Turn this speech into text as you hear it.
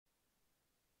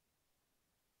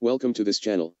Welcome to this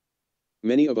channel.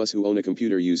 Many of us who own a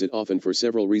computer use it often for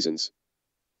several reasons.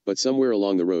 But somewhere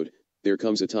along the road, there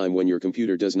comes a time when your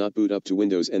computer does not boot up to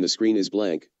Windows and the screen is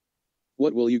blank.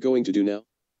 What will you going to do now?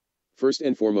 First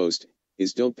and foremost,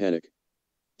 is don't panic.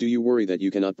 Do you worry that you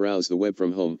cannot browse the web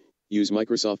from home, use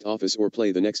Microsoft Office or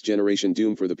play the next generation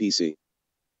Doom for the PC?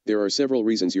 There are several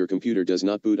reasons your computer does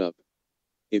not boot up.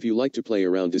 If you like to play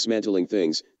around dismantling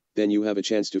things, then you have a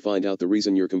chance to find out the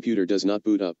reason your computer does not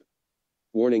boot up.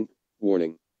 Warning,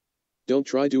 warning. Don't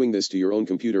try doing this to your own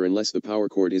computer unless the power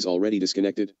cord is already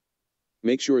disconnected.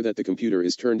 Make sure that the computer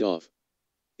is turned off.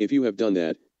 If you have done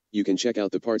that, you can check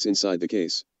out the parts inside the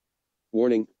case.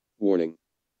 Warning, warning.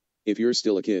 If you're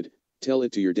still a kid, tell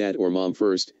it to your dad or mom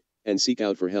first, and seek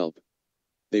out for help.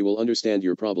 They will understand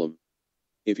your problem.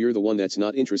 If you're the one that's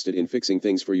not interested in fixing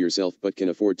things for yourself but can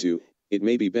afford to, it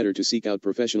may be better to seek out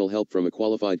professional help from a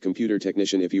qualified computer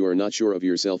technician if you are not sure of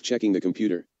yourself checking the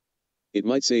computer. It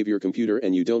might save your computer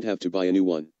and you don't have to buy a new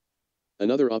one.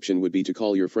 Another option would be to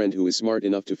call your friend who is smart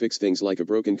enough to fix things like a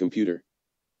broken computer.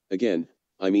 Again,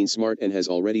 I mean smart and has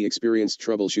already experienced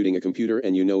troubleshooting a computer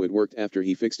and you know it worked after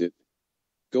he fixed it.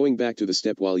 Going back to the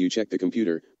step while you check the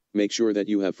computer, make sure that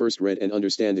you have first read and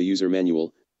understand the user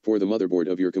manual for the motherboard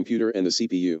of your computer and the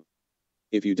CPU.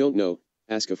 If you don't know,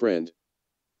 ask a friend.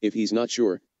 If he's not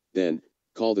sure, then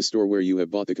call the store where you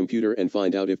have bought the computer and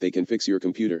find out if they can fix your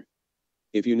computer.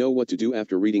 If you know what to do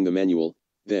after reading the manual,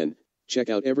 then check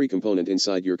out every component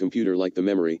inside your computer like the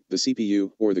memory, the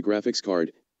CPU, or the graphics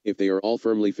card, if they are all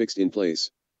firmly fixed in place.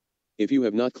 If you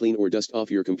have not cleaned or dusted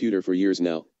off your computer for years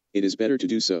now, it is better to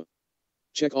do so.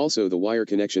 Check also the wire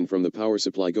connection from the power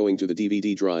supply going to the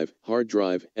DVD drive, hard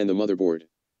drive, and the motherboard.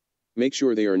 Make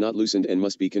sure they are not loosened and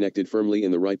must be connected firmly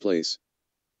in the right place.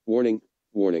 Warning,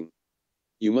 warning.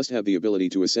 You must have the ability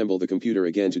to assemble the computer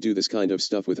again to do this kind of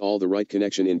stuff with all the right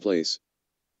connection in place.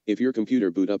 If your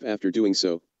computer boot up after doing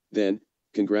so, then,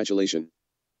 congratulations.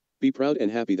 Be proud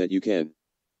and happy that you can.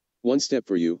 One step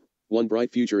for you, one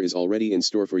bright future is already in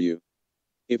store for you.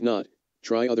 If not,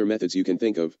 try other methods you can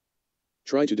think of.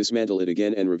 Try to dismantle it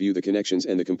again and review the connections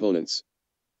and the components.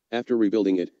 After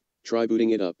rebuilding it, try booting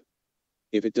it up.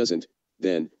 If it doesn't,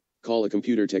 then, call a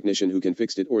computer technician who can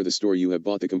fix it or the store you have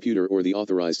bought the computer or the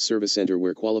authorized service center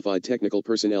where qualified technical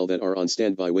personnel that are on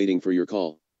standby waiting for your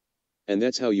call. And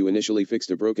that's how you initially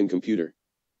fixed a broken computer.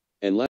 And